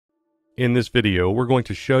In this video, we're going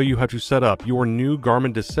to show you how to set up your new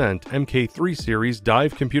Garmin Descent Mk3 series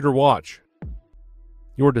dive computer watch.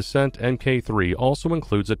 Your Descent Mk3 also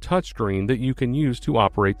includes a touchscreen that you can use to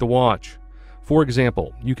operate the watch. For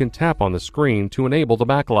example, you can tap on the screen to enable the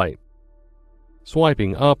backlight.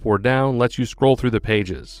 Swiping up or down lets you scroll through the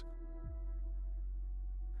pages.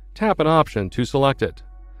 Tap an option to select it.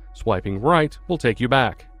 Swiping right will take you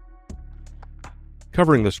back.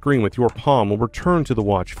 Covering the screen with your palm will return to the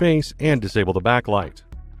watch face and disable the backlight.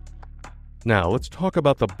 Now let's talk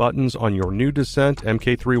about the buttons on your new Descent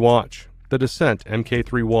Mk3 watch. The Descent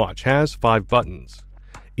Mk3 watch has 5 buttons.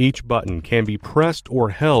 Each button can be pressed or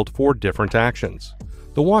held for different actions.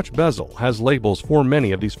 The watch bezel has labels for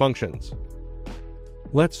many of these functions.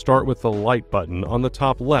 Let's start with the light button on the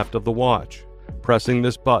top left of the watch. Pressing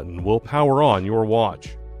this button will power on your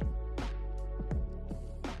watch.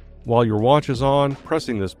 While your watch is on,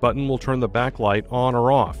 pressing this button will turn the backlight on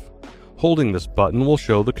or off. Holding this button will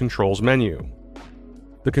show the controls menu.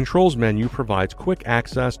 The controls menu provides quick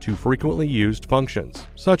access to frequently used functions,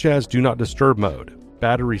 such as Do Not Disturb mode,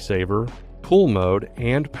 battery saver, cool mode,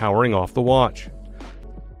 and powering off the watch.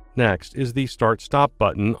 Next is the Start-Stop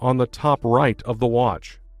button on the top right of the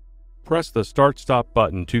watch. Press the Start-Stop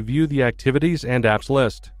button to view the activities and apps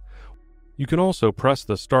list. You can also press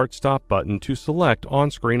the Start-Stop button to select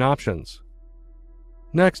on-screen options.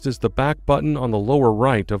 Next is the back button on the lower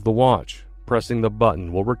right of the watch. Pressing the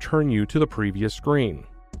button will return you to the previous screen.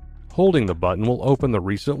 Holding the button will open the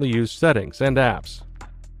recently used settings and apps.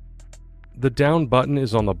 The down button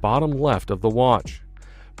is on the bottom left of the watch.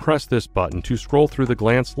 Press this button to scroll through the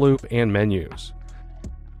glance loop and menus.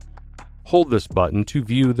 Hold this button to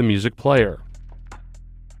view the music player.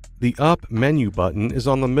 The Up menu button is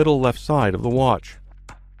on the middle left side of the watch.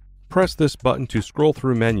 Press this button to scroll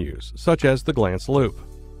through menus, such as the glance loop.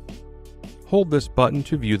 Hold this button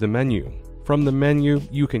to view the menu. From the menu,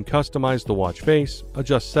 you can customize the watch face,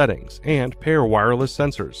 adjust settings, and pair wireless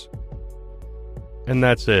sensors. And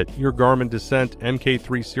that's it. Your Garmin Descent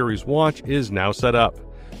Mk3 series watch is now set up.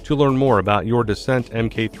 To learn more about your Descent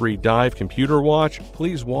Mk3 dive computer watch,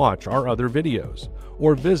 please watch our other videos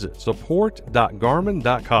or visit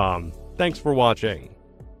support.garmin.com. Thanks for watching.